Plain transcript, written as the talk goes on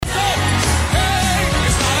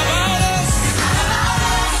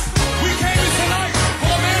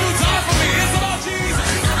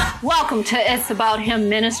Welcome to It's About Him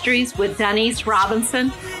Ministries with Denise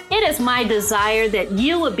Robinson. It is my desire that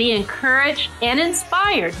you will be encouraged and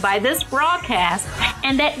inspired by this broadcast,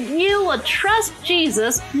 and that you will trust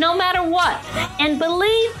Jesus no matter what and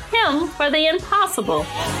believe Him for the impossible.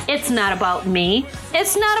 It's not about me.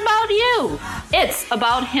 It's not about you. It's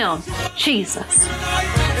about Him, Jesus.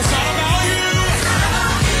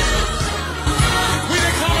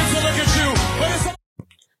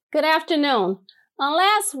 Good afternoon.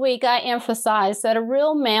 Last week, I emphasized that a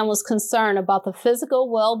real man was concerned about the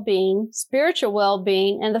physical well-being, spiritual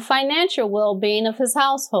well-being, and the financial well-being of his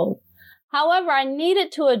household. However, I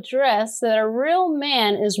needed to address that a real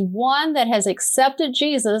man is one that has accepted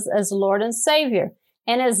Jesus as Lord and Savior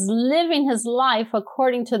and is living his life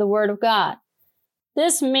according to the Word of God.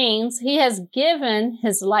 This means he has given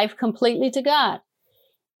his life completely to God.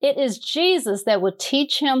 It is Jesus that will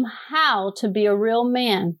teach him how to be a real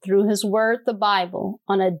man through his word, the Bible,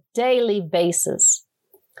 on a daily basis.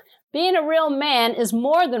 Being a real man is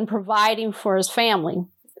more than providing for his family.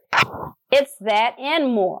 It's that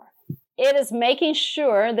and more. It is making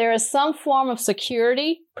sure there is some form of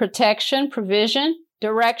security, protection, provision,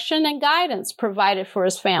 direction, and guidance provided for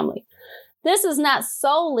his family. This is not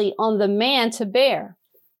solely on the man to bear.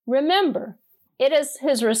 Remember, it is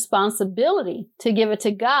his responsibility to give it to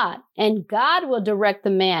God, and God will direct the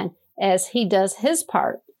man as he does his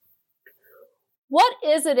part. What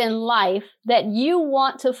is it in life that you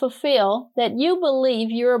want to fulfill that you believe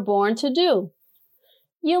you are born to do?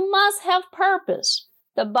 You must have purpose.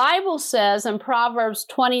 The Bible says in Proverbs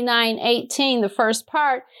 29:18, the first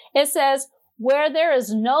part, it says, "Where there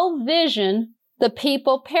is no vision, the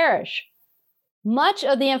people perish." Much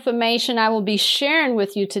of the information I will be sharing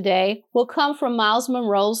with you today will come from Myles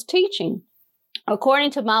Munroe's teaching. According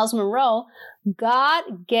to Myles Munroe,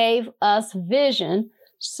 God gave us vision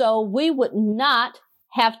so we would not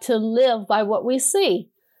have to live by what we see.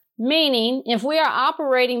 Meaning, if we are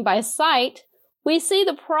operating by sight, we see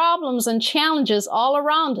the problems and challenges all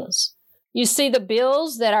around us. You see the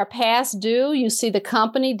bills that are past due, you see the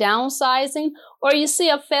company downsizing, or you see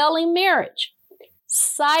a failing marriage.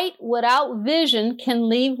 Sight without vision can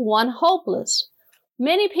leave one hopeless.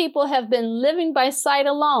 Many people have been living by sight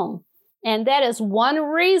alone, and that is one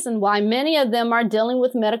reason why many of them are dealing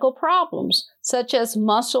with medical problems, such as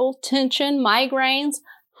muscle tension, migraines,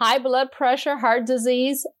 high blood pressure, heart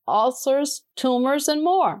disease, ulcers, tumors, and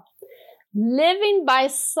more. Living by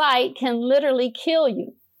sight can literally kill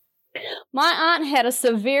you. My aunt had a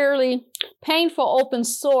severely painful open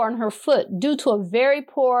sore on her foot due to a very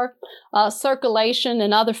poor circulation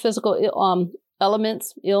and other physical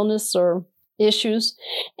elements, illness or issues.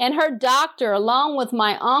 And her doctor, along with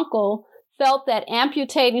my uncle, felt that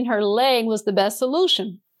amputating her leg was the best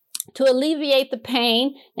solution to alleviate the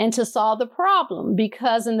pain and to solve the problem,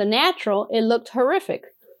 because in the natural, it looked horrific.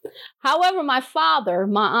 However, my father,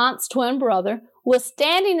 my aunt's twin brother, was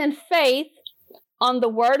standing in faith on the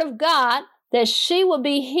word of God that she would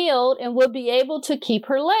be healed and would be able to keep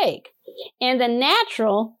her leg. In the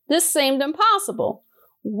natural, this seemed impossible.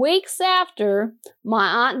 Weeks after,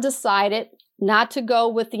 my aunt decided not to go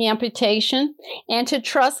with the amputation and to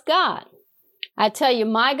trust God. I tell you,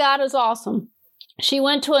 my God is awesome. She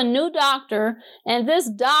went to a new doctor, and this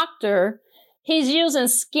doctor, he's using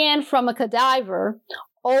skin from a cadaver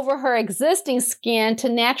over her existing skin to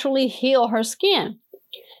naturally heal her skin.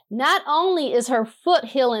 Not only is her foot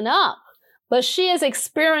healing up, but she is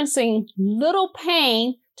experiencing little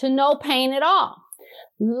pain to no pain at all.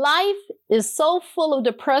 Life is so full of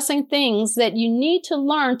depressing things that you need to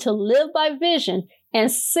learn to live by vision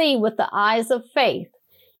and see with the eyes of faith.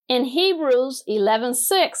 In Hebrews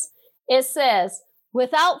 11:6, it says,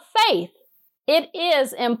 "Without faith, it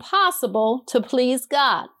is impossible to please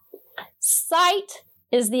God." Sight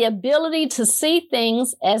is the ability to see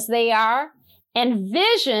things as they are, and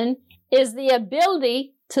vision is the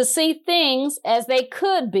ability to see things as they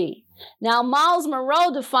could be. Now, Myles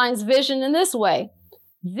Munroe defines vision in this way.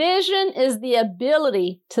 Vision is the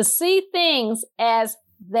ability to see things as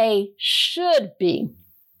they should be.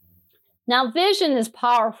 Now, vision is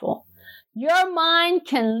powerful. Your mind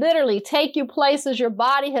can literally take you places your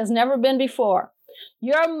body has never been before.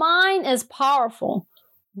 Your mind is powerful.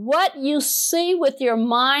 What you see with your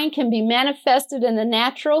mind can be manifested in the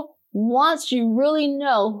natural once you really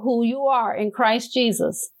know who you are in Christ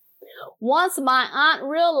Jesus. Once my aunt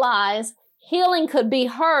realized healing could be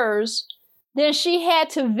hers, then she had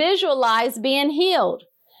to visualize being healed,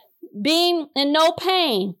 being in no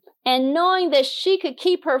pain, and knowing that she could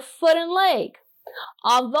keep her foot and leg.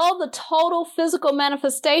 Although the total physical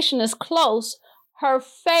manifestation is close, her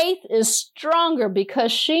faith is stronger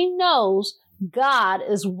because she knows God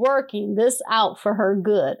is working this out for her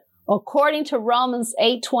good, according to Romans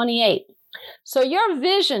 8:28. So your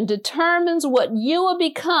vision determines what you will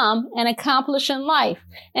become and accomplish in life.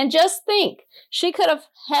 And just think, she could have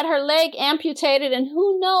had her leg amputated, and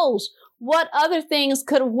who knows what other things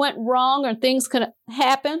could have went wrong, or things could have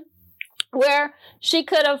happened where she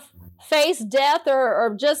could have faced death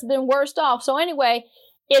or just been worse off. So anyway,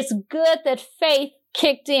 it's good that faith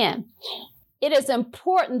kicked in. It is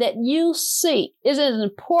important that you see. It is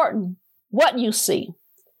important what you see.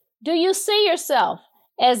 Do you see yourself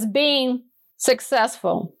as being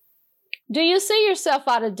successful? Do you see yourself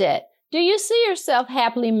out of debt? Do you see yourself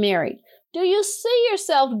happily married? Do you see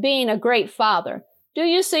yourself being a great father? Do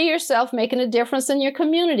you see yourself making a difference in your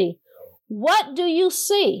community? What do you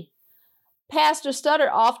see? Pastor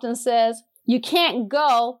Studdard often says, you can't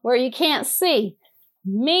go where you can't see,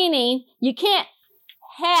 meaning you can't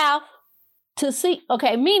have to see.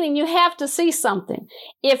 Okay, meaning you have to see something.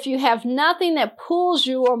 If you have nothing that pulls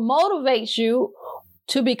you or motivates you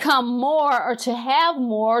to become more or to have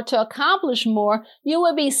more, to accomplish more, you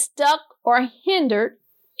will be stuck or hindered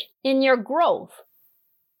in your growth.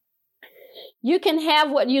 You can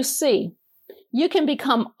have what you see. You can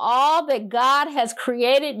become all that God has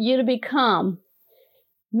created you to become.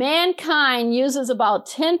 Mankind uses about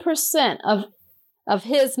 10% of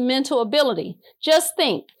his mental ability. Just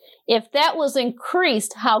think, if that was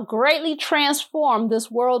increased, how greatly transformed this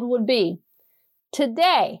world would be.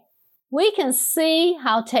 Today, we can see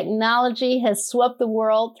how technology has swept the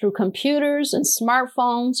world through computers and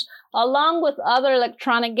smartphones, along with other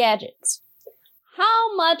electronic gadgets.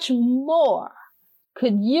 How much more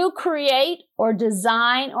could you create or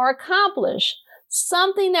design or accomplish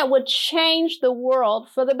something that would change the world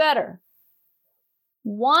for the better?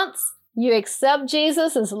 Once you accept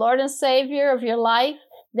Jesus as Lord and Savior of your life,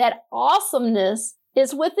 that awesomeness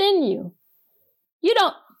is within you. You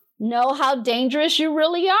don't know how dangerous you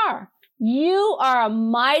really are. You are a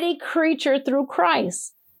mighty creature through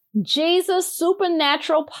Christ. Jesus'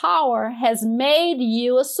 supernatural power has made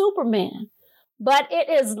you a Superman, but it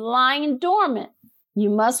is lying dormant. You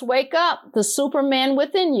must wake up the Superman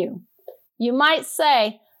within you. You might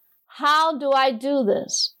say, how do I do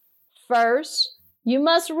this? First, you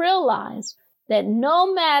must realize that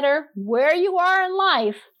no matter where you are in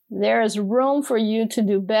life, there is room for you to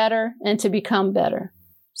do better and to become better.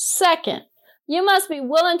 Second, you must be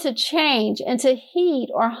willing to change and to heed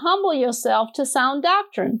or humble yourself to sound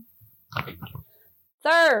doctrine.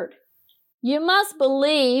 Third, you must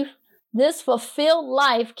believe this fulfilled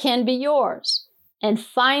life can be yours. And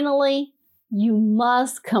finally, you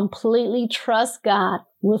must completely trust God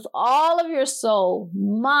with all of your soul,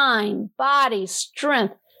 mind, body,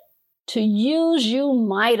 strength to use you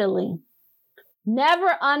mightily.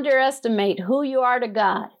 Never underestimate who you are to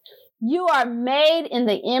God. You are made in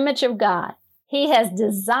the image of God. He has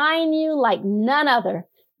designed you like none other.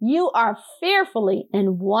 You are fearfully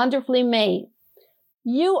and wonderfully made.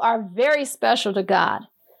 You are very special to God.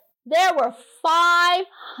 There were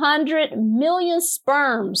 500 million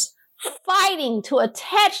sperms fighting to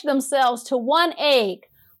attach themselves to one egg,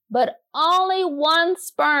 but only one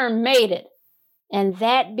sperm made it, and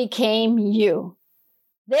that became you.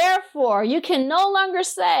 Therefore, you can no longer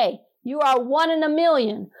say you are 1 in a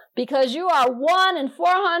million, because you are 1 in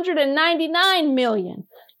 499 million.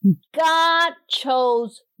 God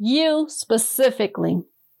chose you specifically.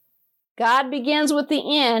 God begins with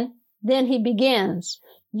the end, then he begins.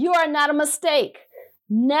 You are not a mistake.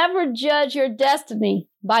 Never judge your destiny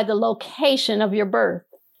by the location of your birth.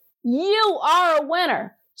 You are a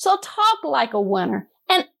winner, so talk like a winner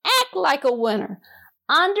and act like a winner.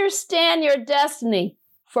 Understand your destiny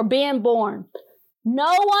for being born.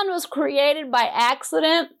 No one was created by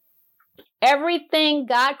accident. Everything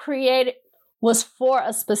God created was for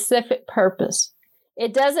a specific purpose.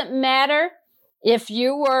 It doesn't matter if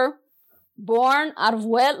you were born out of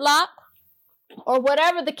wedlock or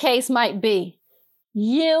whatever the case might be.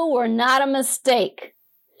 You were not a mistake.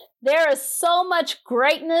 There is so much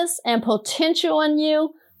greatness and potential in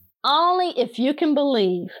you only if you can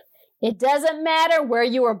believe. It doesn't matter where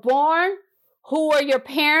you were born, who were your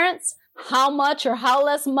parents, how much or how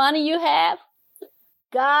less money you have.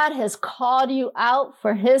 God has called you out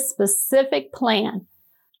for his specific plan.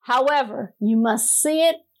 However, you must see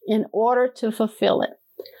it in order to fulfill it.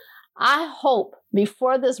 I hope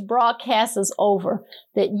before this broadcast is over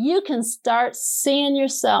that you can start seeing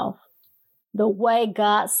yourself the way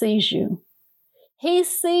God sees you. He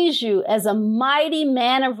sees you as a mighty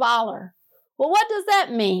man of valor. Well, what does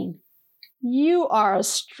that mean? You are a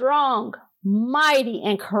strong, mighty,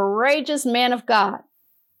 and courageous man of God.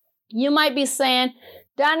 You might be saying,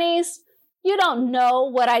 Donnice, You don't know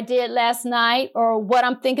what I did last night or what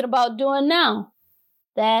I'm thinking about doing now.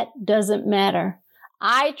 That doesn't matter.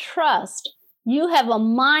 I trust you have a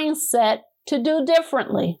mindset to do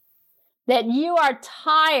differently, that you are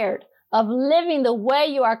tired of living the way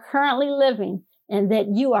you are currently living, and that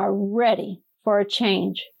you are ready for a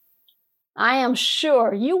change. I am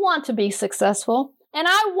sure you want to be successful, and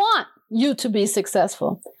I want you to be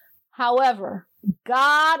successful. However,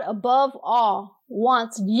 God above all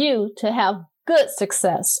wants you to have good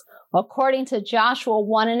success, according to Joshua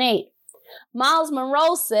 1:8. Miles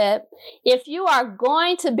Monroe said, if you are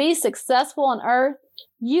going to be successful on earth,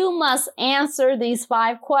 you must answer these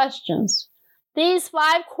 5 questions. These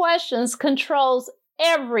 5 questions controls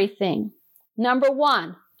everything. Number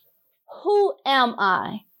 1, who am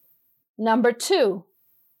I? Number 2,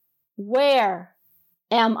 where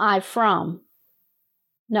am I from?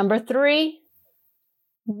 Number 3,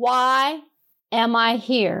 why am I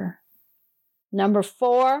here? Number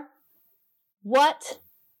 4, what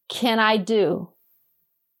can I do?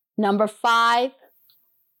 Number 5,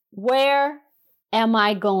 where am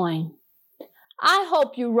I going? I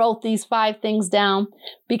hope you wrote these 5 things down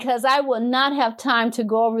because I will not have time to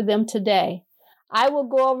go over them today. I will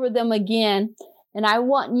go over them again, and I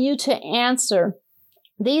want you to answer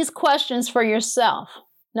these questions for yourself.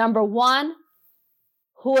 Number 1,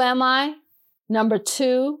 who am I? Number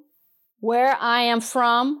 2, where I am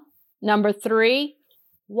from. Number 3,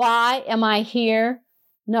 why am I here?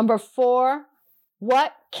 Number 4,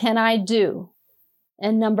 what can I do?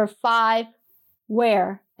 And number 5,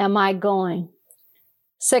 where am I going?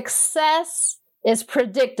 Success is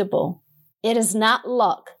predictable. It is not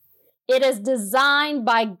luck. It is designed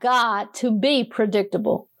by God to be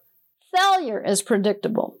predictable. Failure is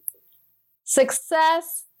predictable.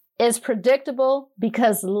 Success is predictable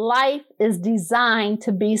because life is designed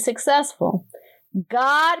to be successful.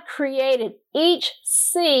 God created each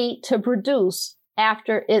seed to produce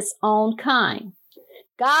after its own kind.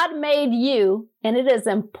 God made you, and it is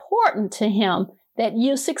important to Him that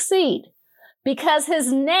you succeed because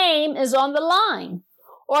His name is on the line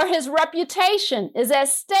or His reputation is at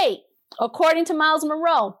stake, according to Miles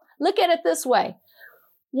Monroe. Look at it this way.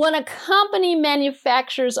 When a company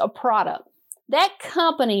manufactures a product, that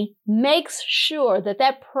company makes sure that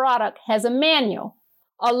that product has a manual.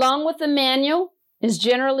 Along with the manual is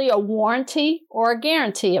generally a warranty or a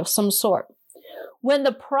guarantee of some sort. When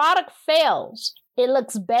the product fails, it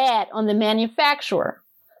looks bad on the manufacturer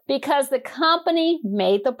because the company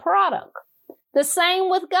made the product. The same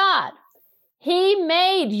with God. He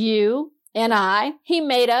made you and I. He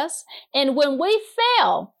made us. And when we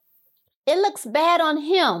fail, it looks bad on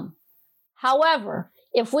Him. However,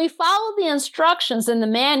 if we follow the instructions in the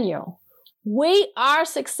manual, we are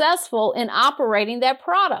successful in operating that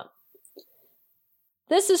product.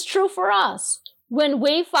 This is true for us. When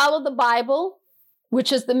we follow the Bible,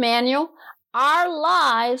 which is the manual, our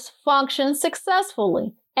lives function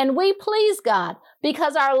successfully, and we please God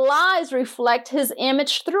because our lives reflect His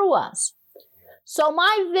image through us. So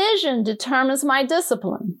my vision determines my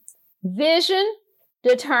discipline. Vision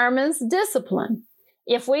determines discipline.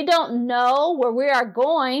 If we don't know where we are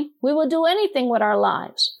going, we will do anything with our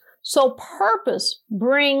lives. So purpose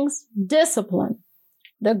brings discipline.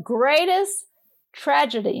 The greatest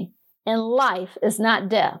tragedy in life is not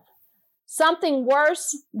death. Something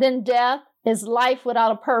worse than death is life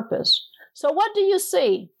without a purpose. So what do you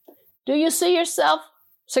see? Do you see yourself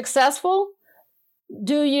successful?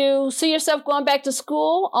 Do you see yourself going back to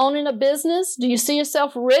school, owning a business? Do you see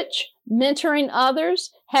yourself rich, mentoring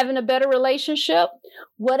others, having a better relationship?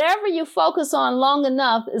 Whatever you focus on long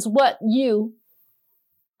enough is what you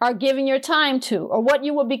are giving your time to, or what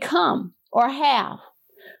you will become or have.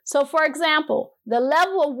 So, for example, the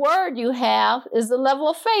level of word you have is the level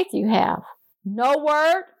of faith you have. No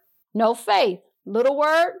word, no faith. Little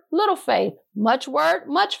word, little faith. Much word,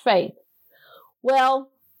 much faith. Well,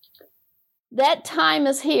 that time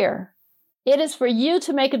is here. It is for you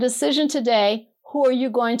to make a decision today. Who are you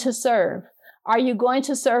going to serve? Are you going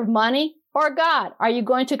to serve money or God? Are you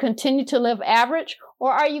going to continue to live average,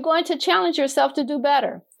 or are you going to challenge yourself to do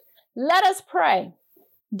better? Let us pray.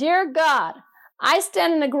 Dear God, I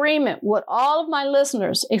stand in agreement with all of my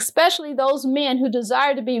listeners, especially those men who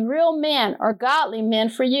desire to be real men or godly men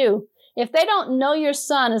for you. If they don't know your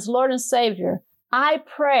Son as Lord and Savior, I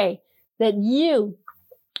pray that you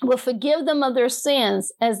will forgive them of their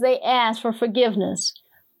sins as they ask for forgiveness,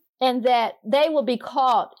 and that they will be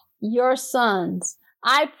called your sons.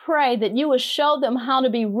 I pray that you will show them how to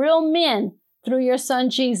be real men through your Son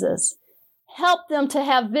Jesus. Help them to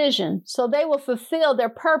have vision so they will fulfill their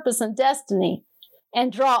purpose and destiny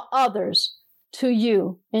and draw others to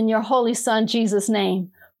you in your holy Son, Jesus'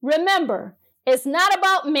 name. Remember, it's not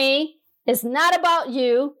about me. It's not about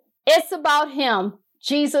you. It's about Him,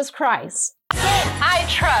 Jesus Christ. I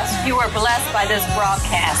trust you were blessed by this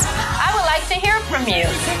broadcast. I would like to hear from you.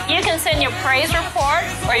 You can send your praise report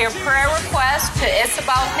or your prayer request to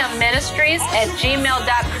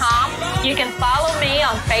itsabouthimministries@gmail.com. You can follow me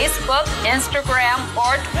on Facebook, Instagram,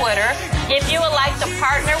 or Twitter. If you would like to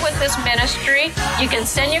partner with this ministry, you can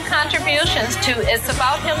send your contributions to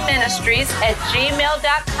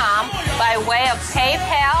itsabouthimministries@gmail.com by way of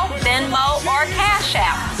PayPal, Venmo, or Cash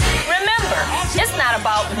App. Remember, it's not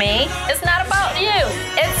about me. It's not about you.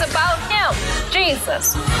 It's about Him,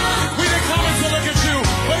 Jesus. We didn't come to look at you,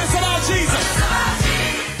 but it's about Jesus.